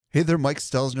Hey there, Mike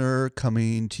Stelzner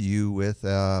coming to you with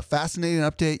a fascinating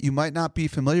update you might not be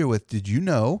familiar with. Did you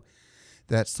know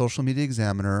that Social Media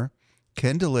Examiner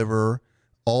can deliver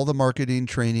all the marketing,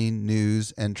 training,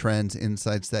 news, and trends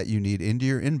insights that you need into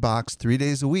your inbox 3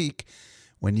 days a week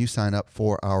when you sign up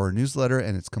for our newsletter,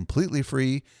 and it's completely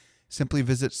free. Simply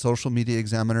visit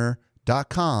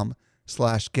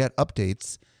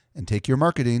socialmediaexaminer.com/get-updates and take your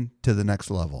marketing to the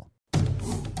next level.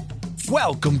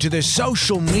 Welcome to the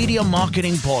Social Media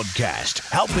Marketing Podcast,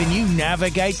 helping you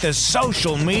navigate the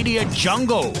social media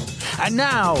jungle. And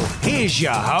now, here's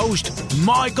your host,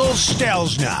 Michael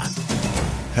Stelzner.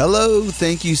 Hello,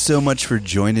 thank you so much for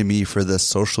joining me for the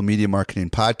Social Media Marketing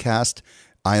Podcast.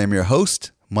 I am your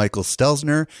host, Michael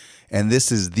Stelzner, and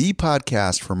this is the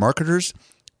podcast for marketers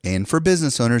and for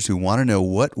business owners who want to know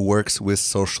what works with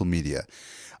social media.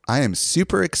 I am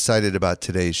super excited about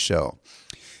today's show.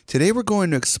 Today, we're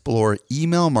going to explore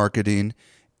email marketing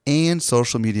and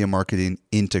social media marketing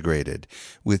integrated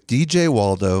with DJ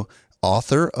Waldo,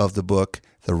 author of the book,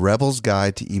 The Rebel's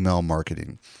Guide to Email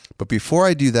Marketing. But before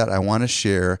I do that, I want to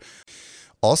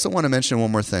mention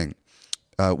one more thing.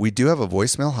 We do have a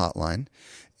voicemail hotline,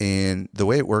 and the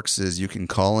way it works is you can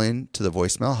call in to the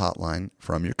voicemail hotline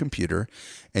from your computer,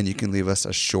 and you can leave us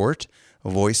a short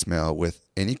voicemail with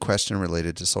any question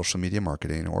related to social media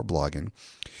marketing or blogging.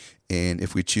 And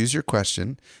if we choose your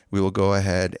question, we will go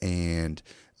ahead and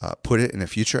put it in a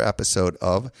future episode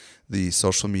of the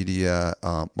Social Media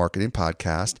Marketing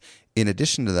Podcast. In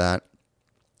addition to that,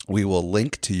 we will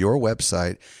link to your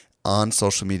website on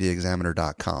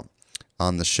socialmediaexaminer.com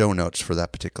on the show notes for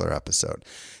that particular episode.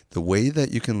 The way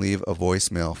that you can leave a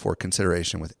voicemail for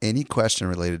consideration with any question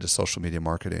related to social media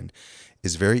marketing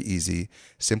is very easy.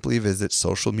 Simply visit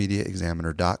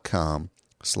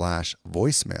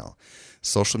socialmediaexaminer.com/voicemail.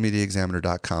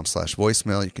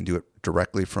 socialmediaexaminer.com/voicemail. You can do it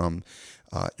directly from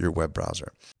your web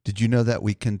browser. Did you know that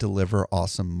we can deliver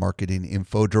awesome marketing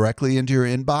info directly into your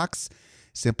inbox?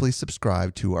 Simply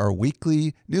subscribe to our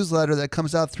weekly newsletter that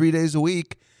comes out 3 days a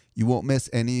week. You won't miss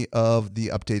any of the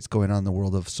updates going on in the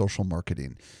world of social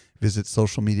marketing. Visit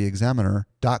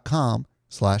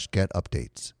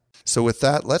socialmediaexaminer.com/get-updates. So with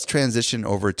that, let's transition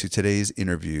over to today's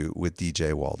interview with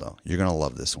DJ Waldo. You're going to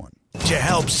love this one. To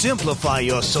help simplify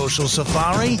your social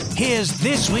safari, here's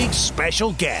this week's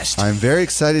special guest. I'm very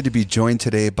excited to be joined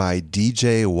today by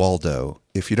DJ Waldo.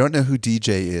 If you don't know who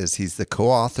DJ is, he's the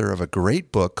co-author of a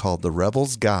great book called The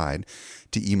Rebel's Guide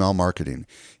to Email Marketing.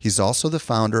 He's also the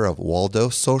founder of Waldo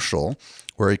Social,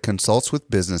 where he consults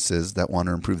with businesses that want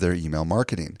to improve their email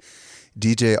marketing.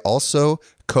 DJ also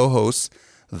co-hosts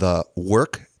the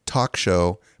Work Talk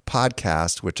Show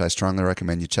podcast, which I strongly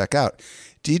recommend you check out.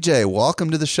 DJ, welcome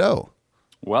to the show.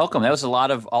 Welcome. That was a lot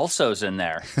of alsos in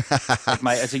there.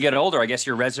 As you get older, I guess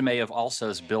your resume of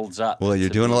alsos builds up. Well, you're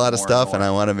doing a lot of stuff, and I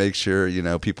want to make sure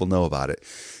people know about it.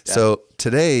 Yeah. So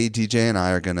today, DJ and I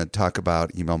are going to talk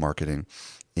about email marketing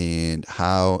and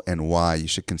how and why you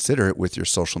should consider it with your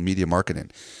social media marketing.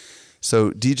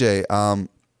 So, DJ,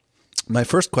 my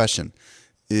first question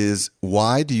is,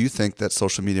 why do you think that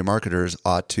social media marketers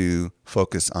ought to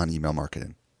focus on email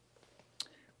marketing?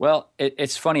 Well,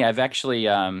 it's funny. I've actually,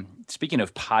 speaking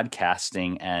of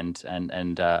podcasting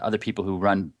and other people who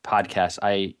run podcasts,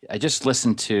 I just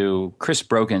listened to Chris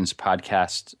Brogan's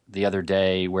podcast the other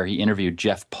day where he interviewed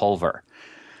Jeff Pulver.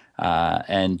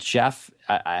 And Jeff,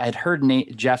 I had heard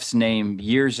Jeff's name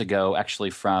years ago, actually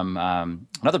from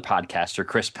another podcaster,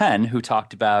 Chris Penn, who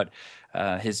talked about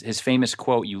his famous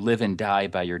quote, "You live and die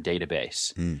by your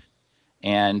database." Mm.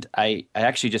 And I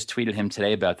actually just tweeted him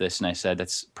today about this, and I said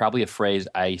that's probably a phrase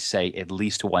I say at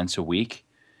least once a week.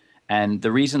 And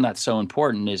the reason that's so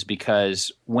important is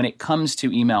because when it comes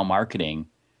to email marketing,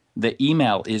 the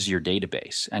email is your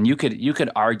database. And you could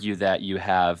argue that you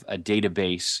have a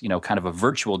database, kind of a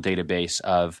virtual database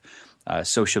of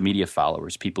social media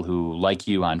followers, people who like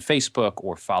you on Facebook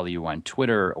or follow you on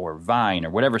Twitter or Vine or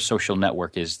whatever social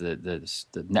network is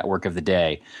the network of the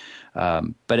day.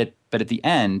 But at the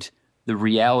end, the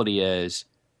reality is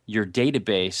your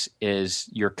database is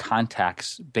your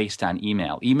contacts based on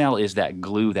email. Email is that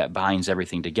glue that binds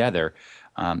everything together.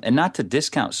 And not to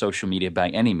discount social media by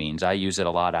any means. I use it a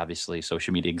lot, obviously.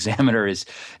 Social Media Examiner is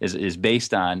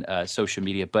based on social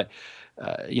media. But,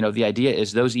 the idea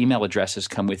is those email addresses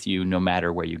come with you no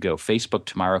matter where you go. Facebook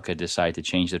tomorrow could decide to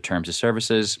change their terms of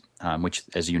services, which,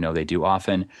 as you know, they do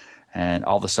often. And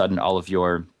all of a sudden, all of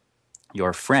your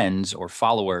friends or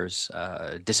followers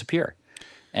disappear.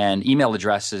 And email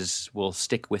addresses will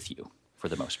stick with you for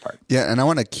the most part. Yeah, and I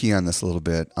want to key on this a little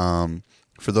bit.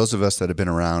 For those of us that have been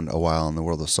around a while in the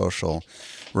world of social,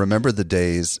 remember the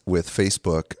days with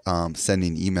Facebook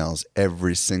sending emails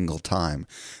every single time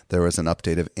there was an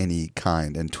update of any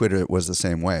kind, and Twitter was the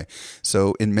same way.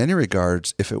 So in many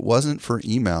regards, if it wasn't for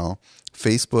email,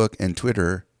 Facebook and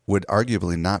Twitter would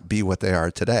arguably not be what they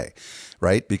are today,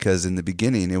 right? Because in the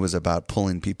beginning, it was about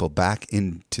pulling people back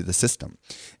into the system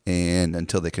and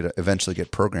until they could eventually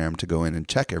get programmed to go in and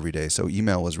check every day. So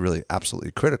email was really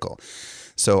absolutely critical.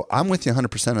 So I'm with you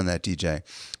 100% on that, DJ.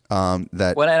 Well,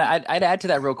 I'd add to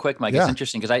that real quick, Mike. Yeah. It's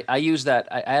interesting because I use that.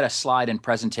 I had a slide in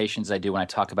presentations I do when I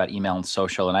talk about email and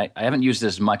social, and I haven't used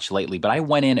this much lately, but I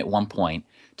went in at one point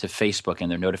to Facebook and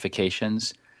their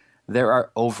notifications. There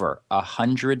are over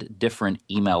 100 different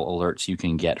email alerts you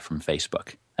can get from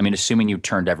Facebook. I mean, assuming you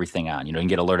turned everything on, you can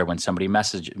get alerted when somebody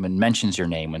mentions your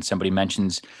name, when somebody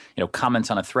mentions, comments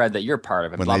on a thread that you're part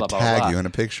of, and when blah, they blah, blah, tag blah. you in a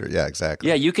picture. Yeah, exactly.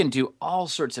 Yeah, you can do all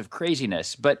sorts of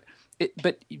craziness, but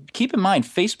keep in mind,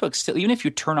 Facebook still, even if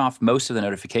you turn off most of the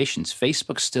notifications,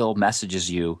 Facebook still messages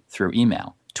you through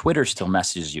email. Twitter still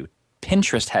messages you.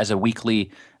 Pinterest has a weekly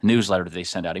newsletter that they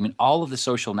send out. I mean, all of the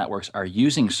social networks are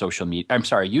using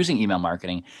using email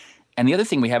marketing. And the other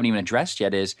thing we haven't even addressed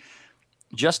yet is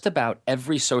just about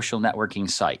every social networking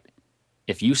site,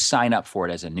 if you sign up for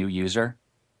it as a new user,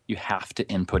 you have to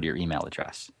input your email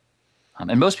address.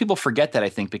 And most people forget that, I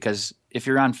think, because if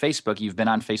you're on Facebook, you've been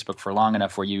on Facebook for long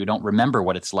enough where you don't remember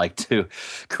what it's like to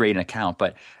create an account.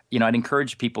 But, I'd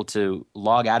encourage people to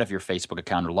log out of your Facebook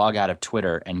account or log out of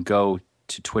Twitter and go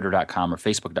to twitter.com or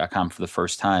facebook.com for the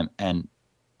first time. And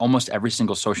almost every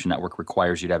single social network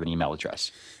requires you to have an email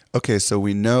address. Okay, so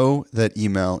we know that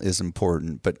email is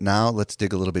important, but now let's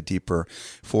dig a little bit deeper.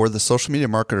 For the social media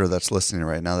marketer that's listening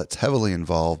right now that's heavily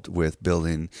involved with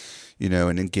building,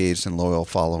 an engaged and loyal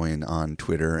following on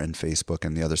Twitter and Facebook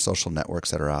and the other social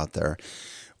networks that are out there,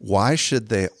 why should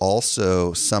they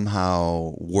also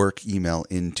somehow work email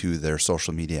into their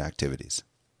social media activities?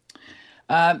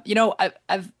 I've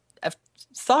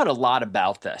thought a lot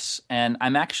about this, and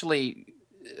I'm actually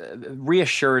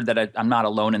reassured that I'm not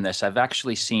alone in this. I've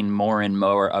actually seen more and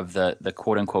more of the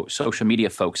quote unquote social media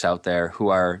folks out there who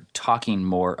are talking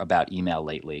more about email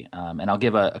lately. And I'll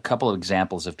give a couple of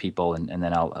examples of people, and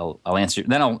then I'll answer.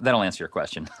 Then I'll answer your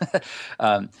question.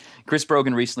 Chris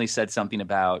Brogan recently said something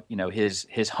about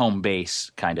his home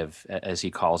base, kind of as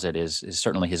he calls it, is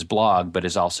certainly his blog, but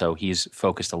he's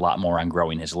focused a lot more on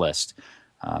growing his list.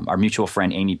 Our mutual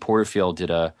friend Amy Porterfield did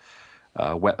a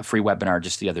free webinar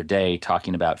just the other day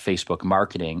talking about Facebook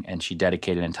marketing, and she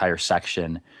dedicated an entire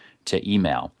section to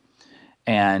email.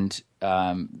 And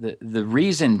the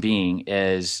reason being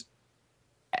is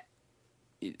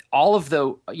all of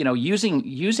the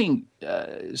using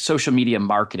social media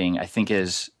marketing, I think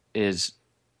is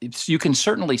you can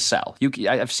certainly sell.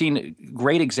 I've seen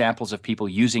great examples of people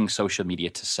using social media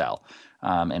to sell,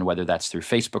 and whether that's through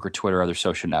Facebook or Twitter or other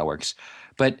social networks.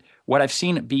 But what I've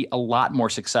seen be a lot more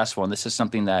successful, and this is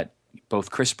something that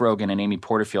both Chris Brogan and Amy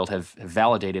Porterfield have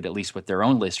validated, at least with their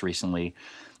own list recently,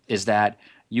 is that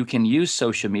you can use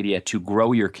social media to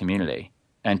grow your community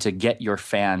and to get your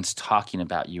fans talking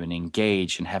about you and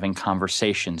engage and having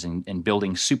conversations and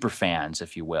building super fans,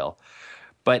 if you will.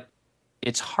 But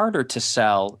it's harder to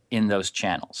sell in those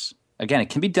channels. Again, it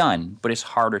can be done, but it's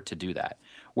harder to do that.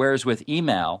 Whereas with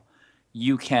email,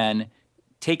 you can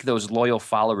take those loyal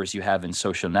followers you have in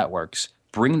social networks,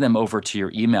 bring them over to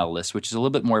your email list, which is a little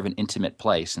bit more of an intimate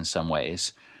place in some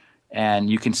ways. And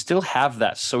you can still have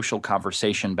that social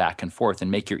conversation back and forth and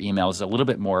make your emails a little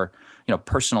bit more,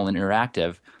 personal and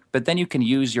interactive. But then you can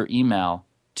use your email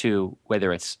to,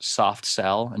 whether it's soft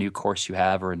sell a new course you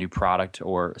have or a new product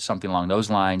or something along those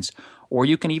lines, or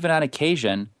you can even on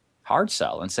occasion hard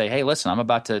sell and say, hey, listen, I'm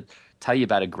about to tell you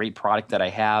about a great product that I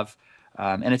have.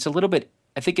 And it's a little bit,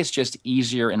 I think it's just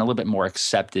easier and a little bit more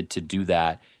accepted to do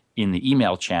that in the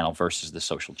email channel versus the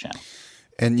social channel.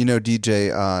 And,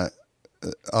 DJ,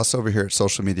 us over here at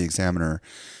Social Media Examiner,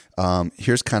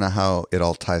 here's kind of how it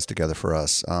all ties together for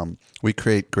us. We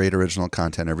create great original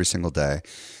content every single day,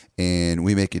 and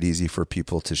we make it easy for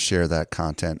people to share that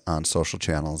content on social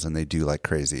channels, and they do like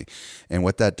crazy. And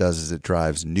what that does is it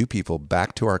drives new people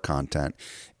back to our content,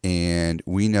 and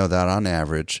we know that on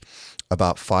average,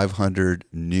 about 500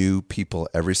 new people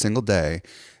every single day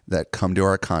that come to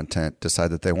our content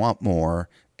decide that they want more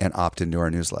and opt into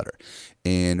our newsletter.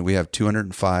 And we have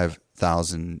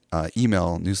 205,000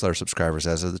 email newsletter subscribers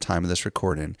as of the time of this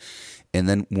recording. And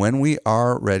then when we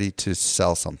are ready to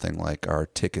sell something like our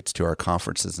tickets to our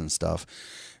conferences and stuff,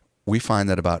 we find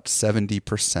that about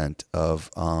 70% of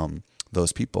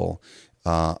those people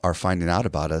are finding out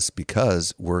about us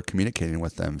because we're communicating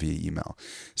with them via email.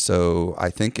 So I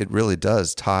think it really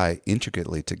does tie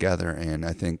intricately together. And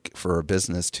I think for a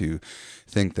business to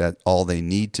think that all they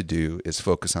need to do is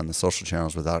focus on the social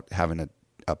channels without having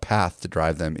a path to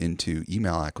drive them into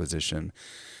email acquisition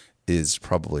is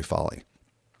probably folly.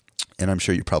 And I'm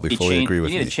sure you probably fully agree with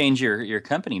me. You need to change your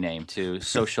company name to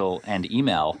Social and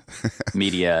Email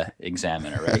Media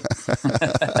Examiner, right?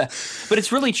 But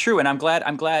it's really true, and I'm glad.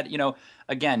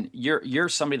 Again, you're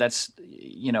somebody that's,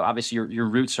 obviously your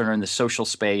roots are in the social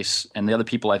space, and the other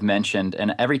people I've mentioned.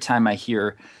 And every time I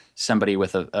hear somebody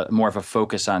with a more of a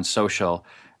focus on social,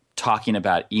 talking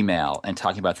about email and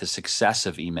talking about the success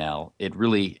of email, it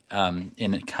really,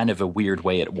 in a kind of a weird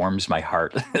way, it warms my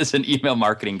heart as an email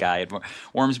marketing guy. It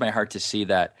warms my heart to see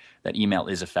that email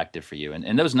is effective for you.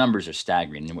 And those numbers are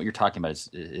staggering. And what you're talking about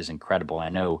is incredible. I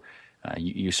know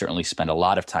you certainly spend a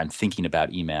lot of time thinking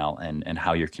about email and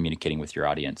how you're communicating with your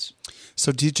audience.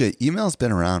 So DJ, email's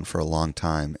been around for a long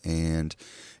time. And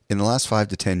in the last 5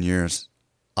 to 10 years,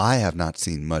 I have not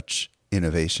seen much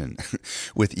innovation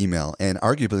with email. And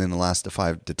arguably in the last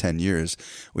 5 to 10 years,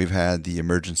 we've had the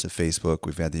emergence of Facebook,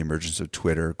 we've had the emergence of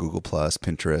Twitter, Google+,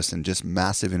 Pinterest, and just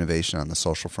massive innovation on the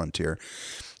social frontier,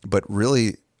 but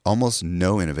really almost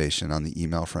no innovation on the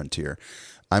email frontier.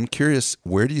 I'm curious,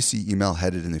 where do you see email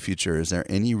headed in the future? Is there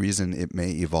any reason it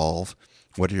may evolve?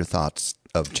 What are your thoughts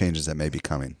of changes that may be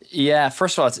coming? Yeah,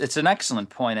 first of all, it's an excellent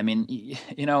point. I mean,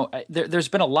 there's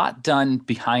been a lot done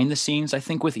behind the scenes, I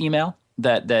think, with email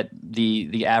that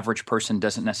the average person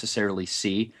doesn't necessarily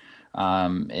see.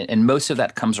 And most of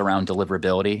that comes around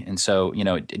deliverability. And so,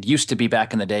 it used to be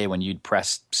back in the day when you'd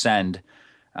press send,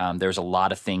 there's a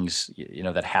lot of things,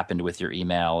 that happened with your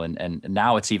email. And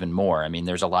now it's even more. I mean,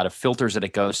 there's a lot of filters that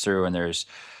it goes through, and there's,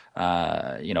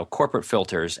 corporate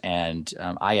filters and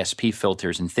ISP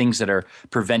filters and things that are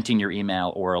preventing your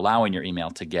email or allowing your email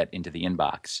to get into the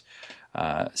inbox.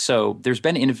 So there's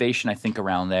been innovation, I think,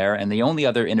 around there. And the only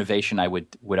other innovation I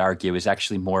would argue is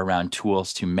actually more around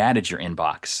tools to manage your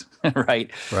inbox, right?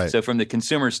 So from the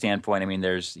consumer standpoint, I mean,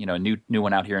 there's, a new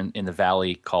one out here in the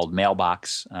Valley called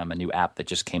Mailbox, a new app that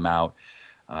just came out.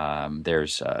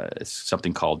 There's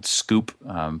something called Scoop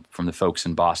from the folks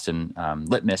in Boston,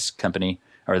 Litmus company,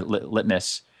 or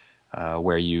Litmus,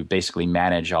 where you basically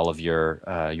manage all of your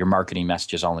marketing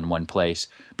messages all in one place.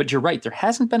 But you're right, there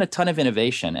hasn't been a ton of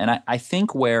innovation. And I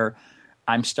think where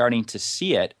I'm starting to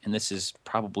see it, and this is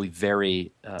probably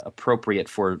very appropriate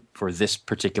for this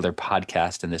particular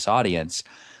podcast and this audience,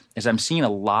 is I'm seeing a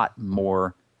lot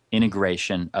more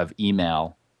integration of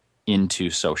email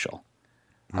into social.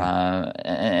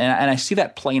 And I see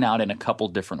that playing out in a couple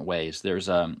different ways. There's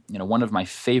one of my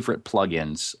favorite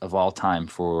plugins of all time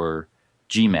for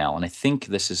Gmail, and I think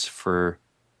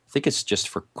it's just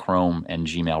for Chrome and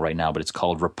Gmail right now, but it's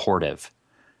called Rapportive.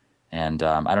 And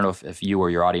I don't know if you or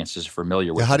your audience is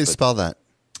familiar with it. How do you spell that?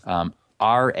 Rapportive.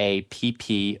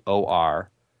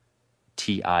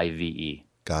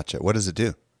 Gotcha. What does it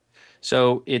do?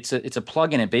 So it's a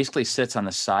plugin. It basically sits on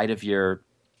the side of your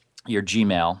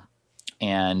Gmail.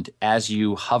 And as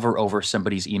you hover over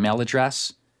somebody's email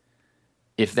address,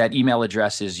 if that email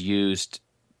address is used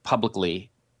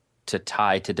publicly to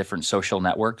tie to different social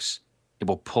networks, it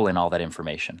will pull in all that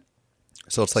information.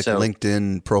 So it's like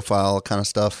LinkedIn profile kind of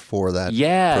stuff for that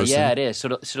person? Yeah, it is.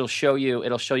 So it'll show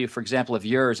you, for example, of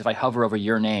yours, if I hover over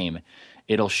your name,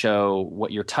 it'll show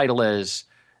what your title is.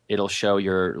 It'll show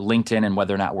your LinkedIn and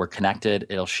whether or not we're connected.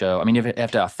 It'll show, you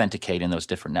have to authenticate in those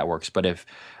different networks. But if,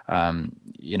 on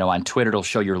Twitter, it'll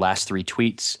show your last 3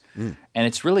 tweets. And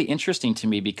it's really interesting to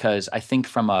me because I think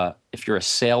if you're a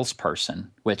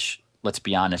salesperson, which, let's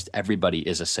be honest, everybody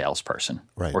is a salesperson,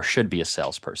 right, or should be a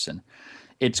salesperson.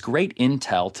 It's great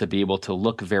intel to be able to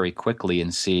look very quickly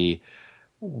and see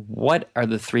what are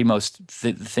the 3 most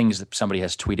things that somebody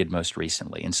has tweeted most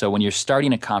recently. And so when you're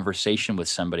starting a conversation with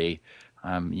somebody,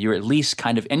 you're at least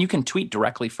and you can tweet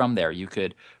directly from there. You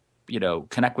could,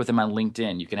 connect with them on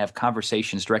LinkedIn. You can have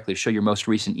conversations directly, show your most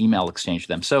recent email exchange to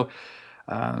them. So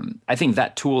I think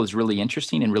that tool is really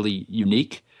interesting and really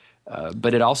unique.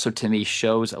 But it also, to me,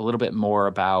 shows a little bit more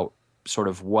about sort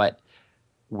of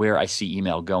where I see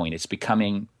email going. It's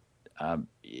becoming the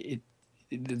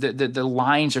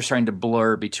lines are starting to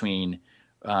blur between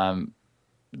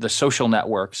the social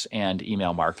networks and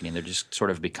email marketing. They're just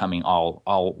sort of becoming all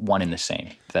one and the same,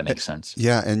 if that makes sense.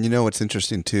 Yeah, and what's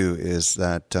interesting too is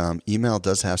that email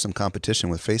does have some competition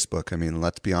with Facebook. I mean,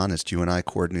 let's be honest, you and I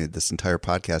coordinated this entire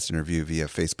podcast interview via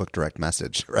Facebook direct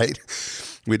message, right?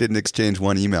 We didn't exchange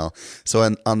one email. So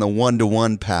on the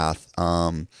one-to-one path,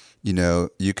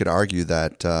 you could argue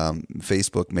that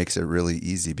Facebook makes it really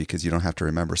easy because you don't have to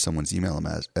remember someone's email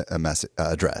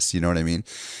address. You know what I mean?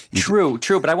 True.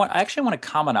 But I actually want to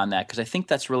comment on that because I think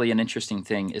that's really an interesting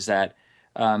thing. Is that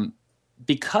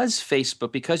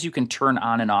because you can turn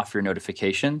on and off your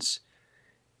notifications.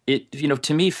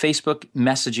 To me, Facebook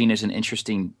messaging is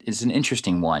an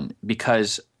interesting one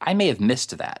because I may have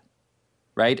missed that,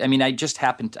 right? I mean, I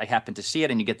happened to see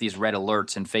it, and you get these red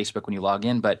alerts in Facebook when you log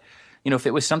in. But if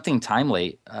it was something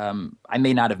timely, I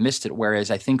may not have missed it. Whereas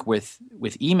I think with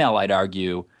email, I'd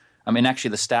argue, I mean,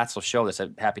 actually, the stats will show this.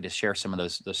 I'm happy to share some of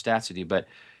those stats with you. But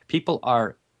people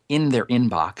are in their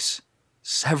inbox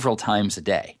several times a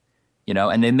day,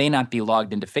 and they may not be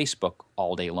logged into Facebook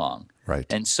all day long, right?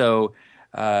 And so.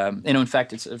 In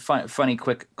fact, it's a funny,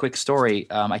 quick story.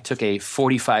 I took a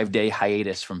 45-day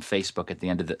hiatus from Facebook at the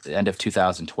end of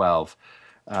 2012,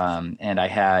 and I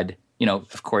had,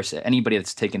 of course, anybody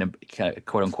that's taken a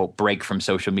quote unquote break from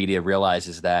social media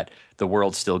realizes that the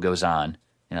world still goes on,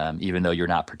 even though you're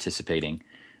not participating.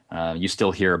 You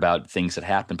still hear about things that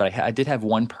happen, but I did have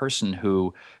one person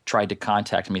who tried to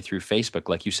contact me through Facebook,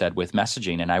 like you said, with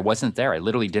messaging, and I wasn't there. I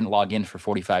literally didn't log in for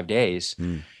 45 days.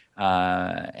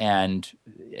 And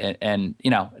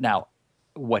now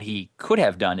what he could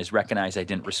have done is recognize I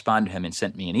didn't respond to him and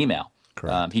sent me an email.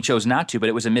 He chose not to, but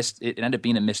it ended up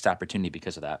being a missed opportunity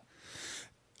because of that.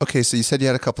 Okay. So you said you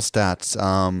had a couple stats.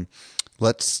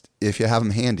 If you have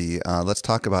them handy, let's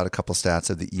talk about a couple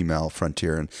stats of the email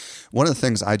frontier. And one of the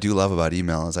things I do love about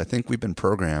email is I think we've been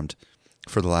programmed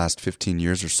for the last 15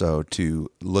 years or so to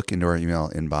look into our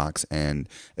email inbox and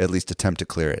at least attempt to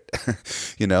clear it,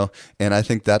 And I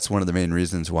think that's one of the main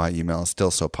reasons why email is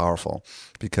still so powerful,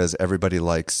 because everybody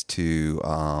likes to,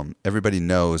 everybody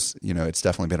knows, it's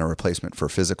definitely been a replacement for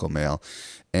physical mail,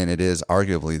 and it is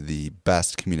arguably the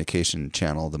best communication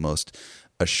channel, the most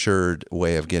assured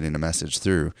way of getting a message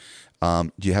through.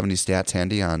 Do you have any stats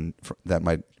handy on that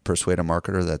might persuade a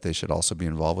marketer that they should also be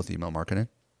involved with email marketing?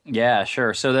 Yeah,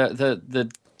 sure. So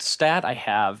the stat I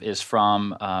have is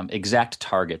from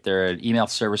ExactTarget. They're an email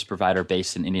service provider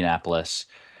based in Indianapolis,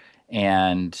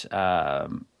 and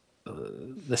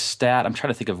the stat, I'm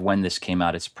trying to think of when this came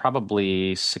out. It's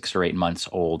probably 6 or 8 months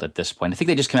old at this point. I think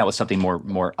they just came out with something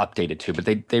more updated too.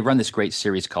 But they run this great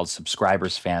series called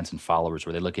Subscribers, Fans, and Followers,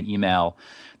 where they look at email,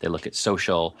 they look at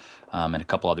social, and a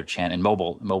couple other channels, and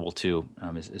mobile too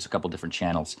is a couple different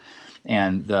channels.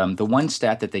 And the one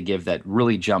stat that they give that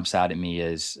really jumps out at me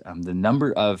is the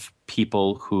number of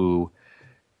people who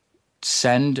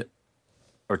send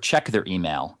or check their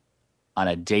email on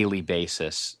a daily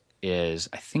basis is,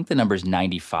 I think the number is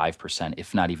 95%,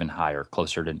 if not even higher,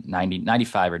 closer to 90,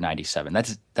 95 or 97.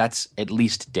 That's at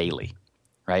least daily,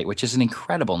 right? Which is an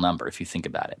incredible number if you think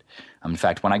about it. In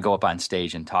fact, when I go up on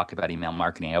stage and talk about email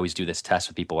marketing, I always do this test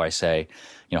with people where I say,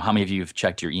 how many of you have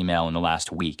checked your email in the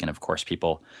last week? And of course,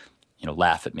 people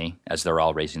laugh at me as they're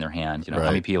all raising their hand. Right. How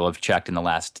many people have checked in the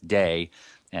last day?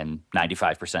 And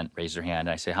 95% raise their hand.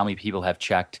 And I say, how many people have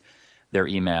checked their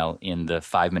email in the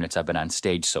 5 minutes I've been on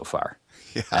stage so far?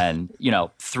 Yeah. And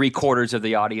 3/4 of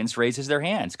the audience raises their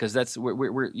hands because that's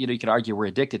we're you could argue we're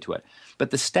addicted to it. But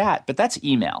that's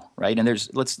email, right? And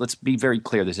let's be very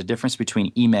clear. There's a difference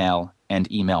between email and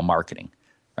email marketing,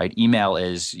 right? Email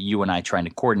is you and I trying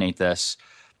to coordinate this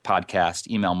podcast.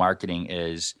 Email marketing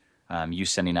is you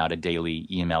sending out a daily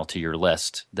email to your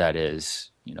list that is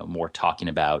more talking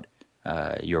about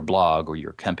your blog or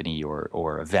your company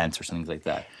or events or something like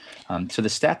that. So the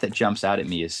stat that jumps out at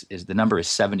me is the number is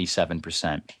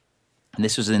 77%. And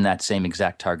this was in that same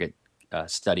ExactTarget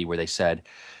study where they said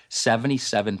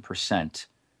 77%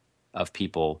 of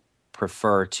people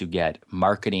prefer to get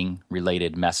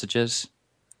marketing-related messages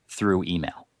through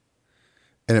email.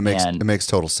 And it makes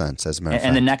total sense, as a matter of fact.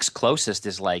 And the next closest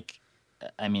is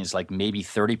it's like maybe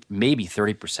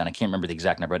 30%. I can't remember the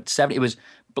exact number, but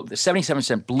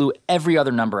 77% blew every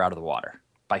other number out of the water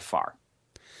by far.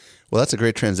 Well, that's a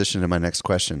great transition to my next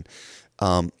question.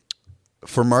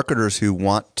 For marketers who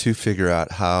want to figure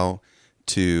out how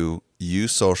to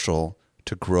use social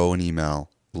to grow an email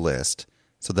list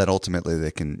so that ultimately they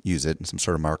can use it in some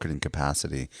sort of marketing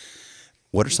capacity,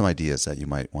 what are some ideas that you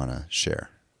might want to share?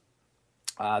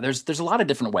 There's a lot of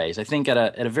different ways. I think at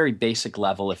a very basic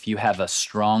level, if you have a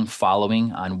strong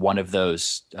following on one of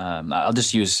those, I'll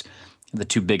just use the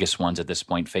two biggest ones at this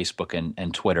point, Facebook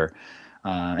and Twitter.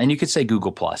 And you could say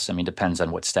Google+. I mean, depends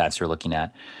on what stats you're looking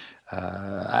at.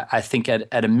 I think at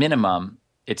a minimum,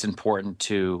 it's important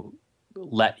to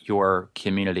let your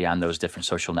community on those different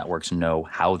social networks know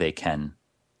how they can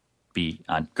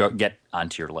get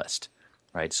onto your list.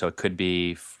 right? So it could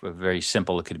be very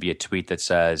simple. It could be a tweet that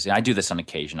says, I do this on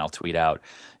occasion. I'll tweet out,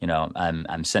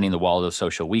 I'm sending the Waldo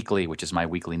Social Weekly, which is my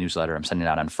weekly newsletter. I'm sending it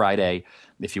out on Friday.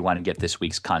 If you want to get this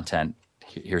week's content,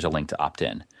 here's a link to opt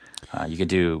in. You could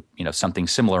do, something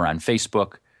similar on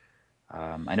Facebook.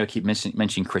 I know I keep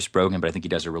mentioning Chris Brogan, but I think he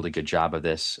does a really good job of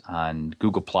this on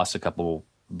Google Plus a couple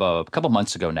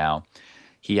months ago now.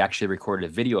 He actually recorded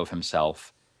a video of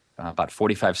himself, about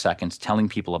 45 seconds, telling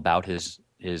people about his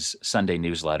Sunday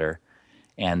newsletter.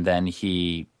 And then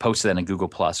he posted that on Google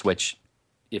Plus, which,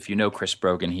 if you know Chris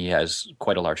Brogan, he has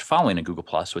quite a large following in Google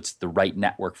Plus, so it's the right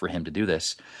network for him to do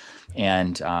this.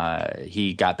 And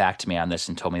he got back to me on this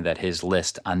and told me that his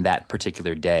list on that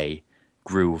particular day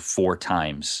grew 4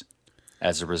 times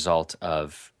as a result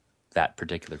of that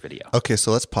particular video. Okay,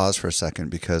 so let's pause for a second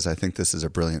because I think this is a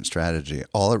brilliant strategy.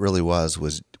 All it really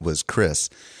was Chris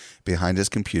behind his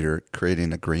computer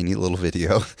creating a grainy little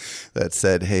video that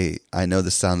said, hey, I know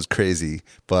this sounds crazy,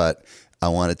 but I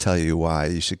want to tell you why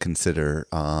you should consider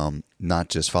not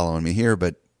just following me here,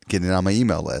 but getting on my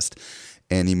email list.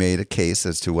 And he made a case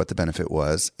as to what the benefit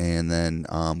was, and then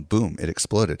boom, it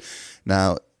exploded.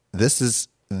 Now, this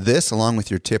along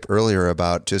with your tip earlier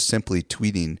about just simply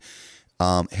tweeting,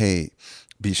 hey,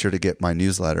 be sure to get my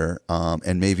newsletter,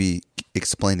 and maybe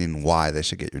explaining why they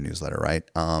should get your newsletter, right?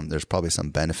 There's probably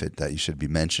some benefit that you should be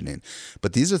mentioning.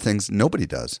 But these are things nobody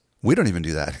does. We don't even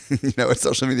do that, at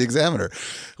Social Media Examiner.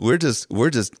 We're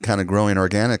just kind of growing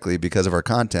organically because of our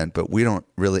content, but we don't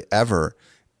really ever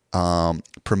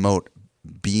promote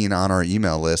being on our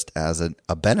email list as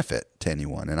a benefit to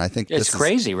anyone. And I think it's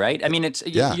crazy, right? I mean,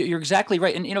 you're exactly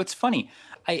right. And it's funny.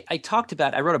 I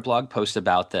wrote a blog post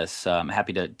about this. I'm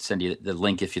happy to send you the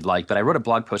link if you'd like, but I wrote a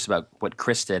blog post about what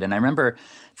Chris did. And I remember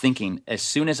thinking, as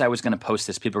soon as I was going to post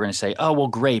this, people were going to say, oh, well,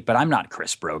 great, but I'm not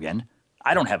Chris Brogan.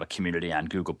 I don't have a community on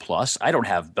Google+. I don't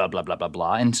have blah, blah, blah, blah,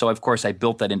 blah. And so, of course, I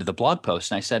built that into the blog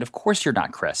post. And I said, of course you're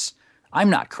not Chris. I'm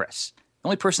not Chris. The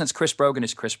only person that's Chris Brogan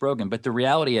is Chris Brogan. But the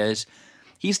reality is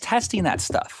he's testing that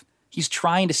stuff. He's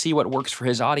trying to see what works for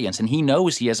his audience. And he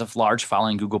knows he has a large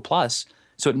following Google+.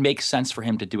 So it makes sense for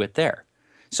him to do it there.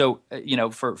 So,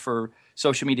 for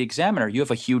Social Media Examiner, you have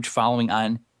a huge following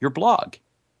on your blog,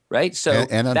 right? So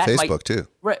and on Facebook too.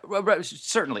 Right,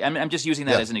 certainly. I'm just using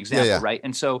that as an example, right?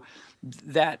 And so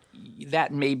that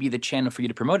may be the channel for you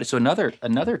to promote it. So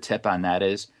another tip on that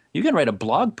is you can write a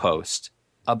blog post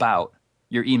about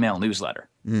your email newsletter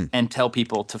and tell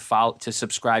people to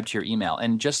subscribe to your email.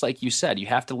 And just like you said, you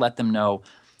have to let them know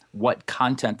what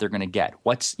content they're going to get.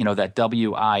 What's that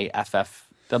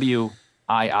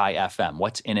WIIFM,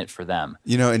 what's in it for them?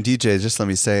 And DJ, just let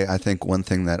me say, I think one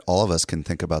thing that all of us can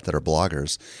think about that are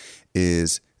bloggers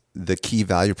is the key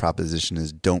value proposition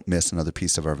is don't miss another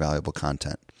piece of our valuable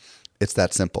content. It's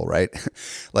that simple, right?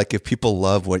 Like if people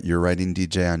love what you're writing,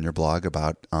 DJ, on your blog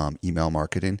about email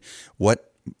marketing,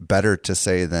 what better to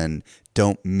say than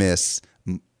don't miss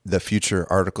the future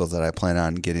articles that I plan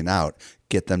on getting out,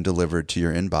 get them delivered to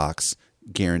your inbox,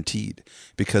 guaranteed.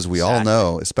 Because we all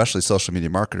know, especially social media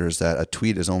marketers, that a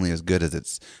tweet is only as good as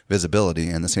its visibility,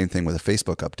 and the same thing with a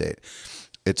Facebook update.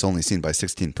 It's only seen by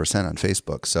 16% on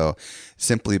Facebook. So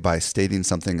simply by stating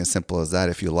something as simple as that,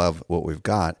 if you love what we've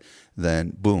got,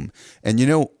 then boom. And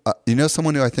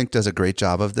someone who I think does a great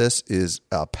job of this is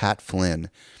Pat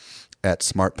Flynn at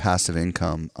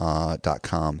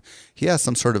smartpassiveincome.com. He has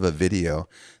some sort of a video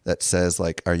that says,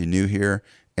 like, are you new here?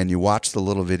 And you watch the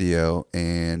little video,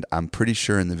 and I'm pretty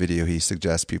sure in the video he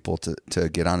suggests people to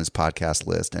get on his podcast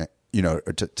list, and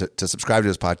to subscribe to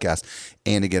his podcast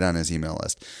and to get on his email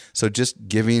list. So just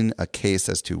giving a case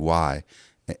as to why,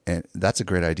 and that's a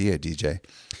great idea, DJ.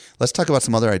 Let's talk about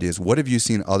some other ideas. What have you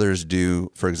seen others do,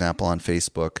 for example, on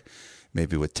Facebook,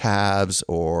 maybe with tabs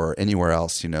or anywhere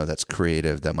else, that's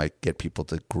creative that might get people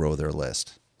to grow their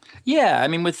list? Yeah, I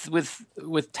mean,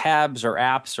 with tabs or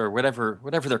apps or whatever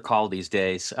they're called these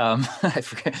days, I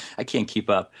forget, I can't keep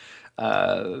up.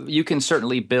 You can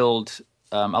certainly build.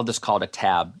 I'll just call it a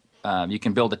tab. You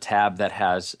can build a tab that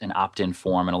has an opt-in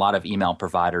form, and a lot of email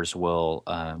providers will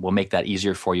make that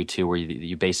easier for you too, where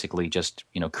you basically just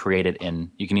create it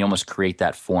in. You can almost create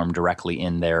that form directly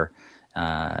in their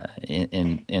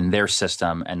in their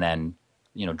system, and then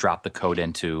drop the code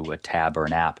into a tab or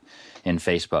an app in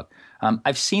Facebook.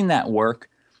 I've seen that work.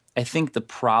 I think the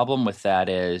problem with that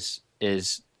is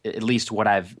at least what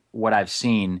I've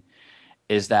seen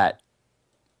is that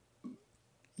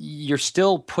you're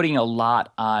still putting a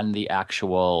lot on the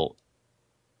actual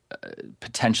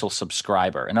potential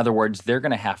subscriber. In other words, they're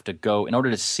going to have to go, in order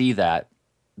to see that,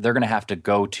 they're going to have to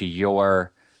go to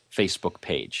your Facebook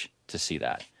page to see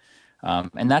that.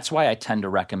 And that's why I tend to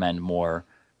recommend more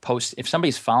post, if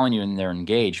somebody's following you and they're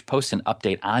engaged, post an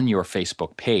update on your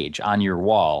Facebook page, on your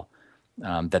wall,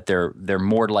 that they're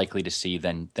more likely to see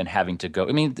than having to go.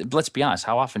 I mean, let's be honest.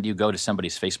 How often do you go to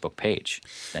somebody's Facebook page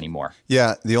anymore?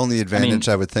 Yeah, the only advantage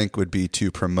I would think would be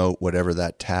to promote whatever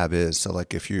that tab is. So,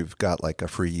 like if you've got like a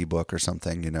free ebook or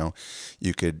something,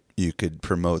 you could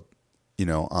promote,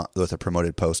 with a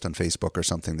promoted post on Facebook or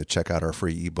something to check out our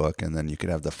free ebook, and then you could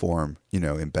have the form,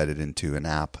 embedded into an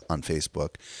app on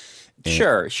Facebook.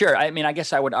 Sure. I mean, I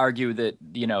guess I would argue that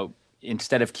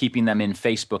instead of keeping them in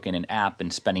Facebook in an app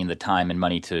and spending the time and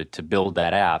money to build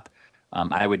that app,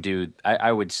 I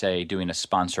would say doing a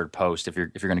sponsored post if you're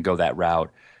going to go that route,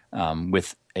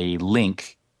 with a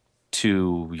link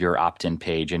to your opt-in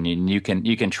page, and you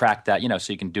can track that,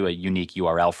 so you can do a unique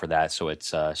URL for that. So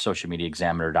it's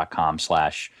socialmediaexaminer.com/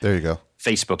 there you go,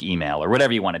 Facebook email or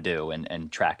whatever you want to do,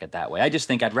 and track it that way. I just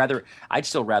think I'd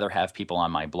still rather have people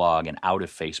on my blog and out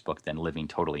of Facebook than living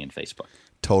totally in Facebook.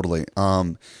 Totally.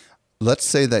 Let's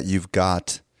say that you've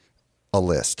got a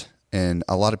list, and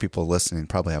a lot of people listening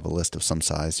probably have a list of some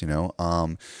size,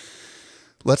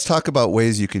 Let's talk about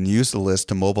ways you can use the list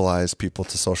to mobilize people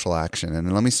to social action.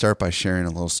 And let me start by sharing a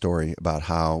little story about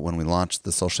how when we launched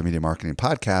the Social Media Marketing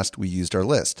Podcast, we used our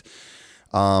list.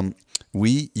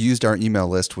 We used our email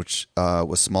list, which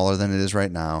was smaller than it is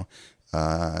right now,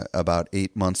 about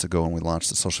 8 months ago when we launched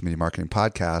the Social Media Marketing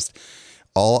Podcast.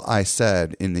 All I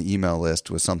said in the email list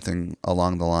was something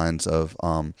along the lines of,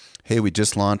 hey, we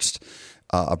just launched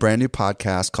a brand new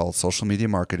podcast called Social Media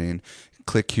Marketing.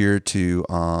 Click here to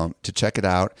check it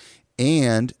out.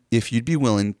 And if you'd be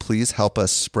willing, please help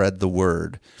us spread the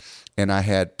word. And I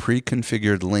had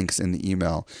pre-configured links in the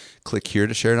email. Click here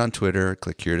to share it on Twitter.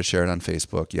 Click here to share it on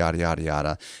Facebook, yada, yada,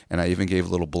 yada. And I even gave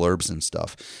little blurbs and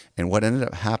stuff. And what ended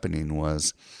up happening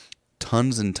was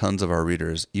tons and tons of our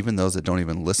readers, even those that don't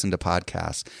even listen to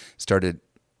podcasts, started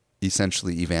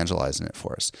essentially evangelizing it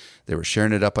for us. They were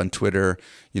sharing it up on Twitter.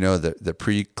 The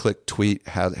pre-click tweet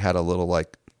had a little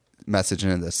like message in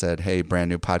it that said, hey, brand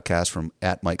new podcast from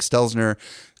 @Mike Stelzner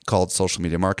called Social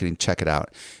Media Marketing. Check it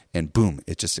out. And boom,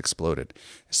 it just exploded.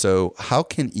 So how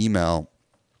can email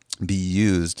be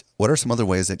used? What are some other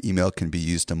ways that email can be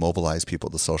used to mobilize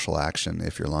people to social action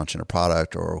if you're launching a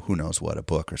product or who knows what, a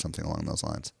book or something along those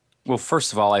lines? Well,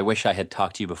 first of all, I wish I had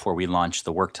talked to you before we launched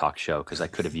the Work Talk show, because I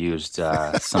could have used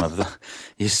some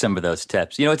of those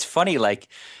tips. It's funny, like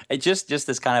just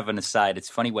as kind of an aside, it's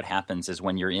funny what happens is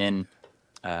when you're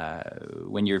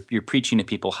you're preaching to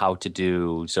people how to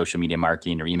do social media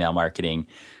marketing or email marketing.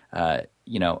 I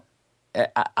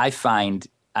find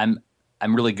I'm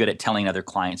really good at telling other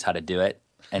clients how to do it,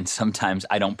 and sometimes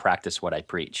I don't practice what I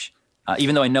preach.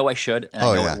 Even though I know I should, and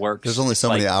I know it works. There's only so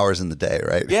many hours in the day,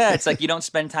 right? Yeah, it's like you don't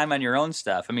spend time on your own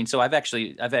stuff. I mean, so I've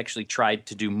actually tried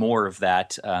to do more of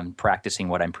that, practicing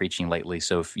what I'm preaching lately.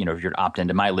 So if you're opt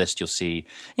into my list, you'll see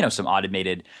some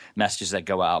automated messages that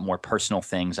go out, more personal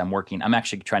things. I'm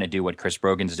actually trying to do what Chris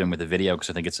Brogan's doing with the video, because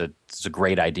I think it's a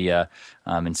great idea,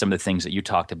 and some of the things that you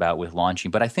talked about with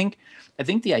launching. But I think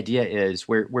the idea is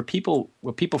what people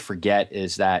forget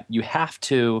is that you have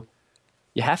to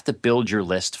build your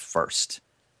list first.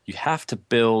 You have to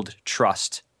build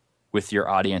trust with your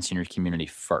audience and your community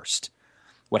first.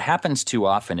 What happens too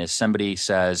often is somebody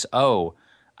says, oh,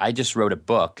 I just wrote a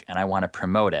book and I want to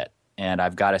promote it. And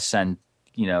I've got to send,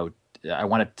 I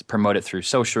want to promote it through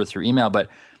social or through email, but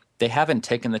they haven't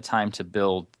taken the time to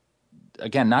build,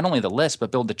 again, not only the list,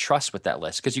 but build the trust with that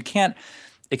list. Because you can't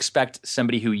expect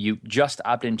somebody who you just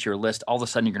opt into your list, all of a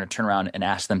sudden you're going to turn around and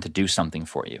ask them to do something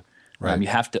for you. Right. You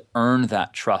have to earn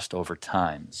that trust over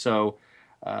time. So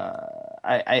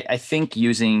I think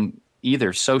using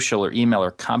either social or email or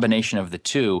combination of the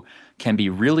two can be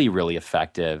really, really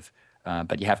effective,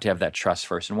 but you have to have that trust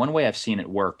first. And one way I've seen it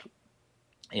work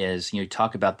is, you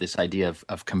talk about this idea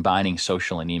of combining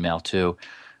social and email too.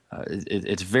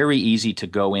 It's very easy to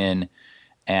go in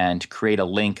and create a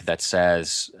link that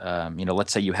says,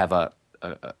 let's say you have a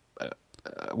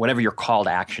whatever your call to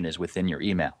action is within your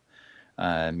email.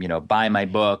 Buy my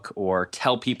book, or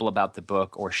tell people about the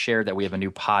book, or share that we have a new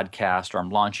podcast, or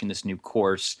I'm launching this new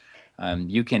course.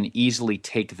 You can easily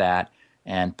take that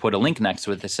and put a link next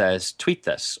to it that says, tweet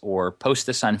this or post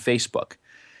this on Facebook.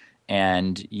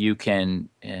 And you can,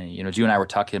 as you and I were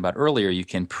talking about earlier, you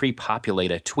can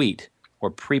pre-populate a tweet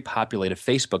or pre-populate a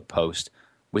Facebook post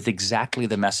with exactly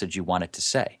the message you want it to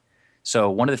say. So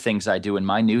one of the things I do in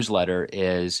my newsletter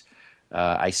is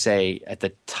I say at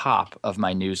the top of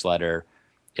my newsletter,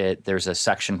 there's a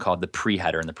section called the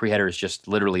pre-header, and the pre-header is just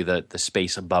literally the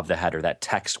space above the header, that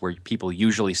text where people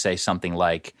usually say something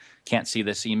like, can't see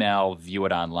this email, view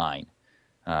it online,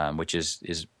 which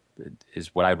is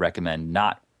what I'd recommend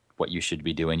not what you should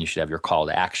be doing. You should have your call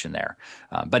to action there.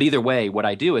 But either way, what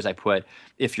I do is I put,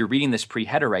 if you're reading this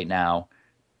pre-header right now,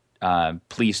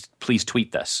 please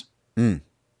tweet this.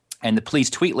 And the please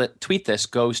tweet this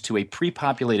goes to a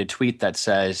pre-populated tweet that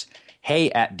says, "Hey,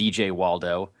 at DJ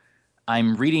Waldo,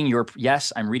 I'm reading your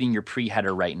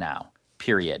pre-header right now,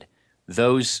 period.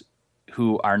 Those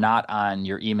who are not on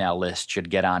your email list should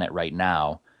get on it right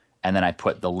now." And then I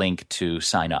put the link to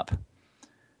sign up.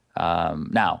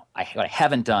 Now, what I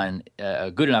haven't done a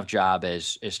good enough job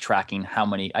is tracking how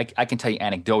many, I can tell you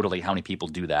anecdotally how many people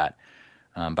do that,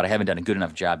 but I haven't done a good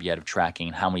enough job yet of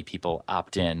tracking how many people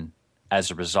opt in as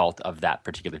a result of that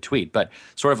particular tweet. But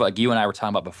sort of like you and I were talking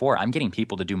about before, I'm getting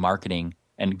people to do marketing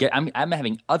and I'm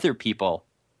having other people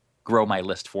grow my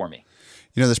list for me.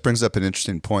 You know, this brings up an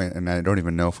interesting point, and I don't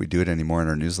even know if we do it anymore in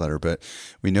our newsletter, but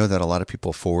we know that a lot of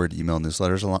people forward email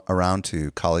newsletters around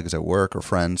to colleagues at work or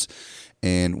friends.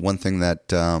 And one thing that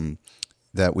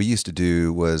that we used to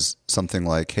do was something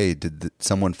like, "Hey, did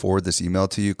someone forward this email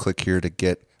to you? Click here to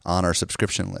get on our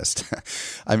subscription list."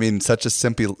 I mean, such a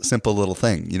simple little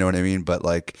thing, you know what I mean? But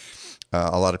like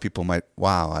a lot of people might,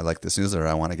 wow, I like this newsletter,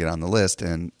 I want to get on the list,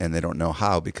 and they don't know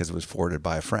how because it was forwarded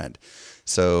by a friend.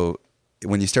 So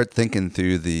when you start thinking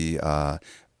through the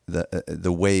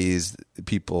ways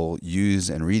people use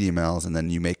and read emails, and then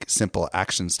you make simple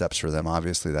action steps for them,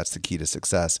 obviously that's the key to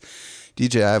success.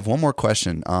 DJ, I have one more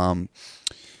question.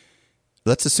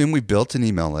 Let's assume we built an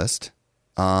email list.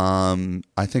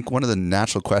 I think one of the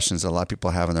natural questions that a lot of people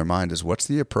have in their mind is, what's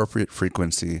the appropriate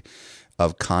frequency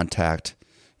of contact?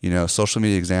 You know, Social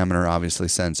Media Examiner obviously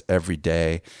sends every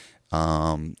day.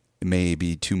 It may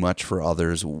be too much for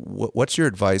others. What's your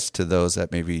advice to those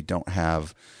that maybe don't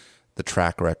have the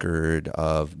track record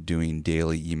of doing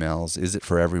daily emails? Is it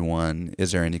for everyone?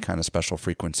 Is there any kind of special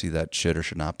frequency that should or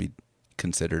should not be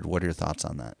considered? What are your thoughts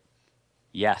on that?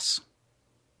 Yes.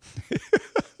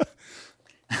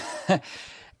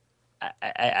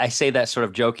 I say that sort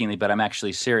of jokingly, but I'm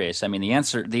actually serious. I mean, the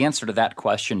answer to that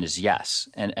question is yes,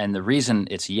 and the reason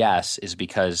it's yes is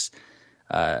because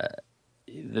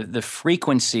the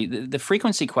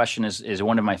frequency question is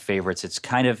one of my favorites. It's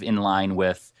kind of in line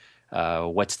with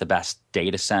what's the best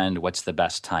day to send, what's the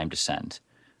best time to send.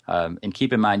 And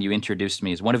keep in mind, you introduced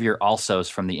me as one of your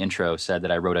alsos from the intro said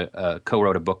that I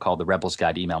co-wrote a book called The Rebel's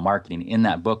Guide to Email Marketing. In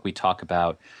that book, we talk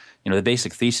about, the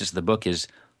basic thesis of the book is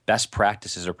best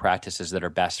practices are practices that are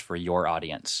best for your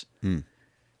audience.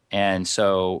 And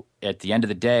so at the end of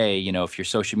the day, if you're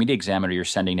Social Media Examiner, you're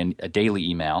sending in a daily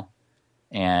email,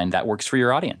 and that works for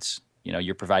your audience.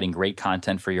 You're providing great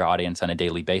content for your audience on a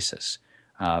daily basis.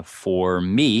 For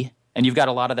me, and you've got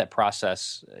a lot of that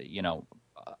process,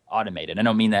 automated. I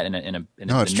don't mean that in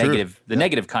the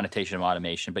negative connotation of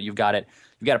automation, but you've got a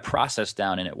process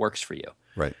down, and it works for you.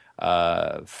 Right.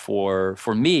 For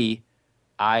me,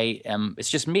 it's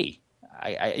just me.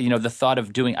 The thought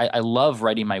of doing, I love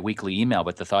writing my weekly email,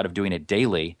 but the thought of doing it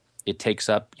daily, it takes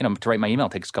up, to write my email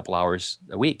takes a couple hours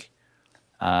a week.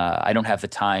 I don't have the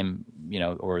time,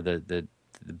 or the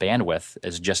bandwidth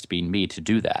as just being me to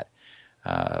do that.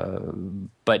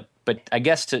 But I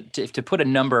guess to put a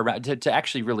number around, to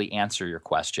actually really answer your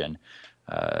question,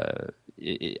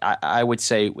 I would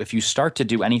say if you start to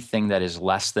do anything that is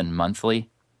less than monthly,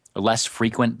 or less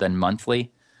frequent than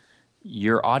monthly,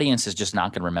 your audience is just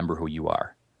not going to remember who you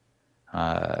are.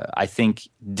 I think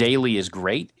daily is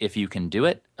great if you can do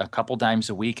it. A couple times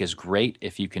a week is great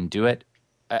if you can do it.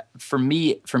 For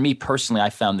me personally, I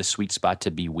found the sweet spot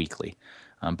to be weekly.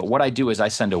 But what I do is I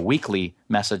send a weekly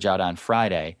message out on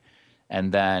Friday,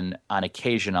 and then on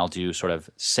occasion I'll do sort of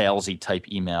salesy type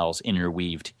emails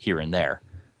interweaved here and there.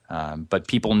 But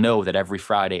people know that every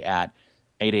Friday at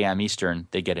 8 a.m. Eastern,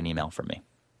 they get an email from me.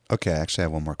 Okay, actually I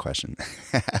have one more question.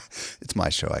 It's my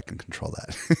show. I can control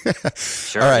that.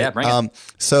 Sure, all right. Yeah, bring it.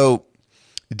 So,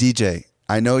 DJ,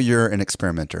 I know you're an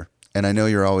experimenter, and I know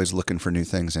you're always looking for new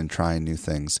things and trying new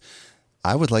things.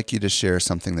 I would like you to share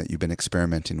something that you've been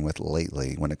experimenting with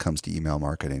lately when it comes to email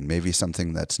marketing. Maybe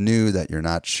something that's new that you're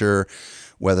not sure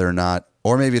whether or not,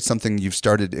 or maybe it's something you've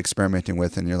started experimenting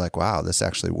with and you're like, wow, this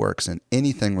actually works. And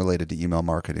anything related to email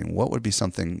marketing, what would be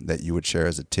something that you would share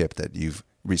as a tip that you've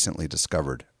recently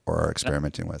discovered or are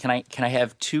experimenting with? Can I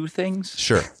have two things?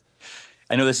 Sure.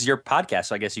 I know this is your podcast,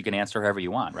 so I guess you can answer however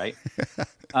you want, right?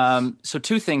 So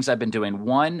two things I've been doing.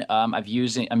 One, I'm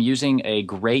using a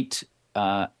great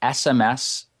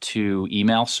SMS to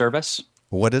email service.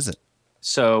 What is it?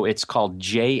 So it's called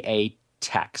JA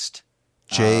Text.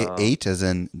 J8 as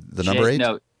in the number 8?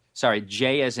 No, sorry.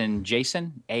 J as in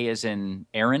Jason, A as in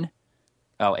Aaron.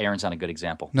 Oh, Aaron's not a good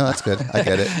example. No, that's good. I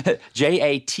get it.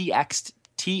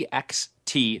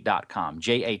 JATXT.com.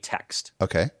 JA Text.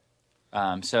 Okay.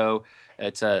 So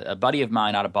it's a buddy of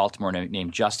mine out of Baltimore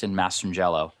named Justin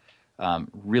Mastrangelo.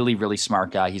 Really, really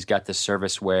smart guy. He's got this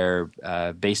service where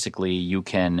basically you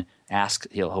can ask.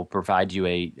 He'll provide you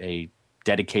a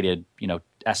dedicated,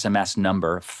 SMS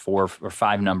number, 4 or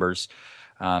 5 numbers.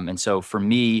 And so for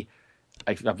me,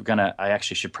 I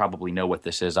actually should probably know what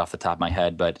this is off the top of my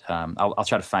head, but I'll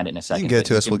try to find it in a second. You can get it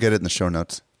to us. We'll get it in the show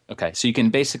notes. Okay, so you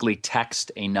can basically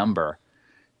text a number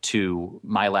to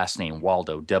my last name,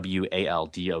 Waldo,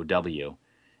 Waldow.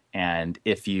 And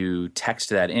if you text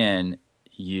that in,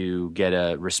 you get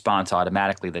a response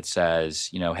automatically that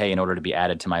says, hey, in order to be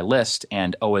added to my list,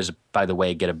 and by the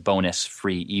way, get a bonus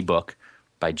free ebook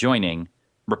by joining,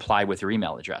 reply with your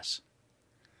email address.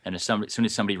 And as soon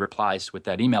as somebody replies with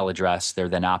that email address, they're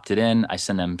then opted in. I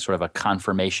send them sort of a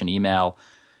confirmation email,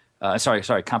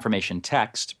 confirmation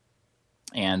text,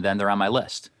 and then they're on my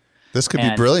list. This could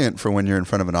be brilliant for when you're in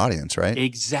front of an audience, right?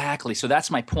 Exactly. So that's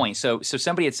my point. So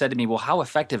somebody had said to me, well, how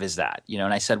effective is that?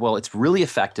 And I said, well, it's really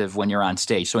effective when you're on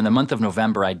stage. So in the month of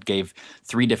November, I gave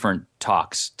 3 different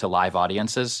talks to live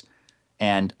audiences,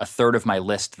 and a third of my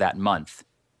list that month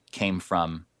came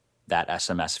from that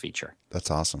SMS feature.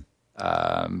 That's awesome.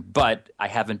 But I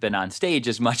haven't been on stage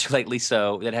as much lately,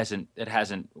 so it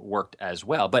hasn't worked as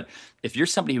well. But if you're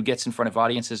somebody who gets in front of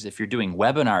audiences, if you're doing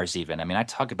webinars even, I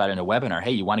talk about in a webinar,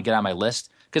 hey, you want to get on my list?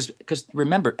 Because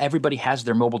remember, everybody has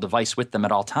their mobile device with them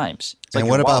at all times. And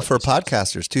what about for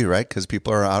podcasters too, right? Because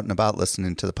people are out and about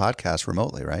listening to the podcast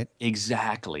remotely, right?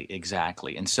 Exactly.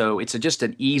 And so it's just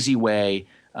an easy way,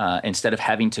 instead of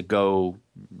having to go,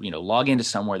 log into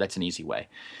somewhere, that's an easy way.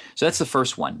 So that's the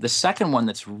first one. The second one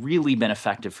that's really been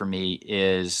effective for me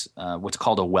is what's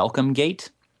called a welcome gate.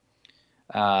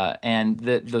 And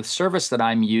the service that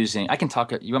I'm using, I can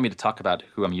talk. You want me to talk about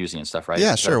who I'm using and stuff, right?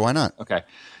 Yeah, sure. Why not? Okay.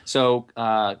 So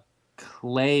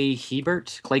Clay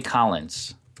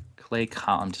Collins.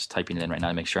 I'm just typing it in right now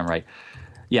to make sure I'm right.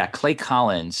 Yeah, Clay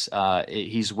Collins.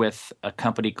 He's with a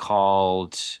company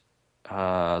called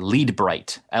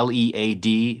LeadBrite,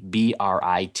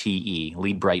 LeadBrite,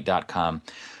 leadbrite.com.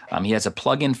 He has a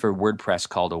plugin for WordPress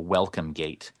called a welcome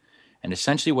gate. And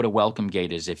essentially what a welcome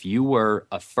gate is, if you were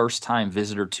a first-time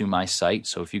visitor to my site,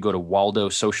 so if you go to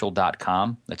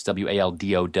waldosocial.com, that's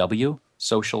WALDOW,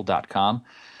 social.com,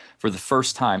 for the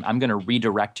first time, I'm going to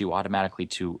redirect you automatically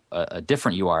to a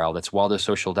different URL. That's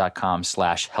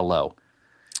waldosocial.com/hello.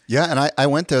 Yeah, and I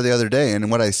went there the other day,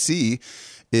 and what I see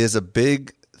is a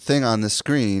big thing on the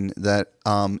screen that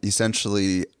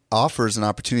essentially offers an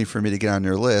opportunity for me to get on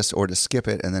your list or to skip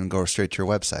it and then go straight to your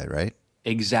website, right?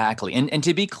 Exactly. And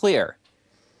to be clear,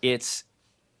 it's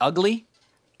ugly.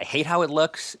 I hate how it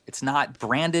looks. It's not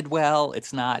branded well.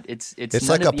 It's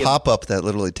like a pop-up that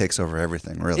literally takes over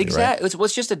everything, really, exactly. Right?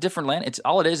 It's just a different land. It's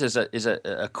all it is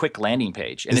a quick landing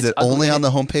page. And is it only on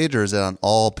the homepage, or is it on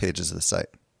all pages of the site?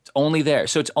 It's only there.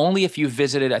 So it's only if you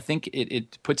visited. I think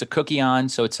it puts a cookie on,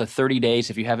 so it's a 30 days.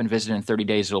 If you haven't visited in 30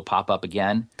 days, it'll pop up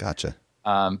again. Gotcha.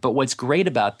 But what's great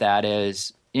about that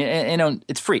is,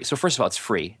 it's free. So first of all, it's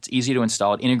free. It's easy to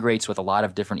install. It integrates with a lot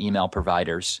of different email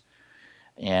providers.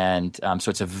 And so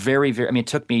it's a very, very, it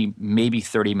took me maybe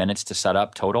 30 minutes to set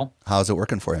up total. How's it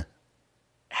working for you?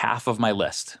 Half of my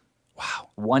list. Wow.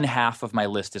 1/2 of my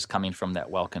list is coming from that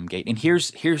welcome gate. And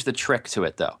here's the trick to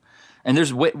it, though. And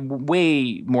there's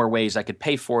way more ways I could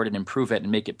pay for it and improve it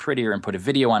and make it prettier and put a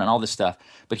video on and all this stuff.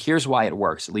 But here's why it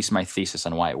works, at least my thesis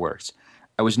on why it works.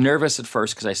 I was nervous at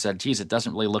first because I said, geez, it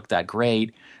doesn't really look that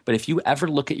great. But if you ever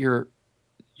look at your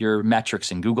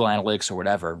metrics in Google Analytics or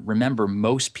whatever, remember,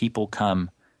 most people come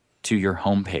to your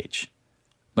homepage.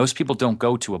 Most people don't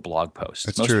go to a blog post.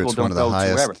 It's most true. People it's don't one of the go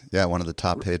highest. Yeah, one of the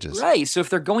top pages. Right. So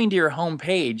if they're going to your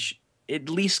homepage, at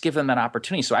least give them that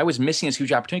opportunity. So I was missing this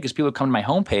huge opportunity because people come to my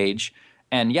homepage,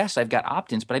 and yes, I've got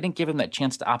opt-ins, but I didn't give them that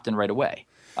chance to opt in right away.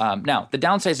 Now, the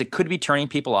downside is it could be turning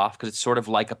people off because it's sort of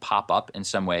like a pop-up in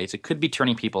some ways. It could be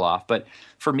turning people off. But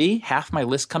for me, half my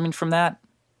list coming from that,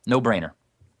 no-brainer.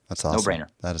 That's awesome. No-brainer.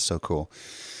 That is so cool.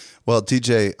 Well,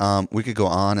 DJ, we could go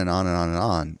on and on and on and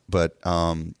on, but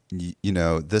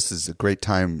this is a great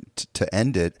time to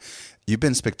end it. You've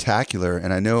been spectacular,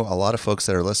 and I know a lot of folks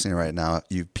that are listening right now,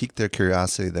 you've piqued their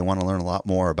curiosity. They want to learn a lot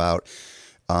more about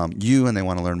you, and they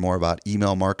want to learn more about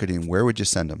email marketing. Where would you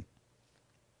send them?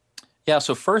 Yeah,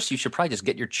 so first you should probably just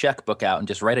get your checkbook out and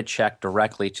just write a check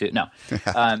directly to – no,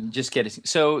 just kidding.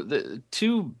 So the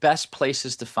 2 best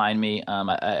places to find me,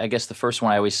 I guess the first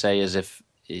one I always say is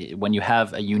when you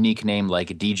have a unique name like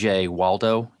DJ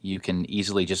Waldo, you can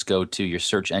easily just go to your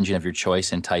search engine of your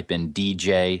choice and type in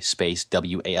DJ space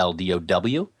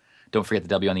WALDOW. Don't forget the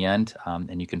W on the end,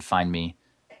 and you can find me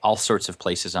all sorts of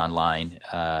places online.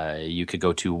 You could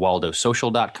go to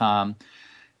waldosocial.com.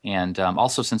 And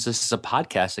also, since this is a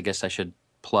podcast, I guess I should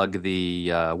plug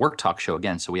the Work Talk show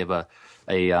again. So we have a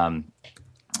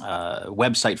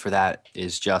website for that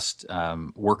is just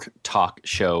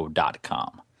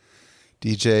worktalkshow.com.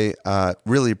 DJ,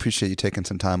 really appreciate you taking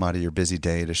some time out of your busy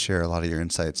day to share a lot of your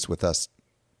insights with us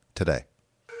today.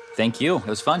 Thank you. It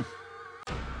was fun.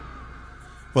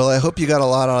 Well, I hope you got a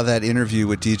lot out of that interview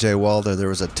with DJ Waldo. There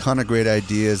was a ton of great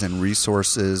ideas and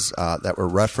resources that were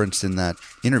referenced in that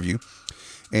interview.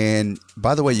 And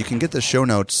by the way, you can get the show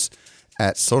notes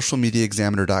at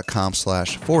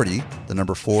socialmediaexaminer.com/40, the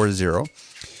number 40.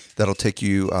 That'll take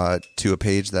you to a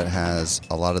page that has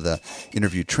a lot of the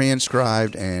interview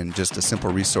transcribed and just a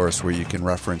simple resource where you can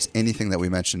reference anything that we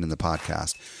mentioned in the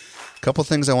podcast. A couple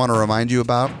things I want to remind you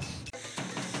about.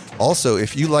 Also,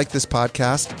 if you like this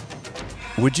podcast,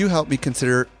 would you help me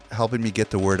consider helping me get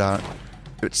the word out?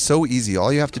 It's so easy.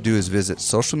 All you have to do is visit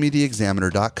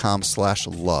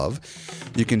socialmediaexaminer.com/love.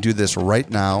 You can do this right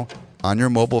now on your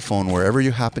mobile phone, wherever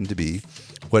you happen to be.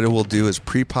 What it will do is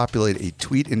pre-populate a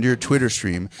tweet into your Twitter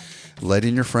stream,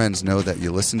 letting your friends know that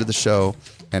you listen to the show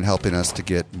and helping us to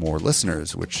get more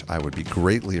listeners, which I would be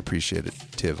greatly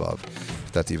appreciative of,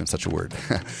 if that's even such a word.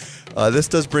 This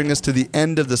does bring us to the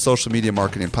end of the Social Media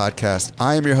Marketing Podcast.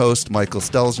 I am your host, Michael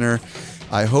Stelzner.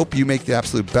 I hope you make the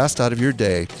absolute best out of your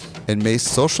day, and may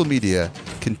social media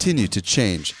continue to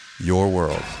change your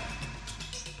world.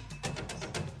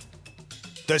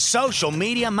 The Social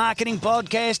Media Marketing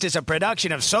Podcast is a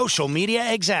production of Social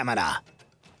Media Examiner.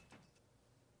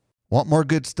 Want more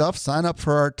good stuff? Sign up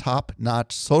for our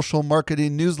top-notch social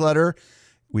marketing newsletter.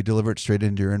 We deliver it straight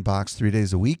into your inbox 3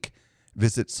 days a week.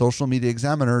 Visit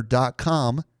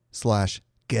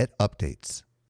socialmediaexaminer.com/get updates.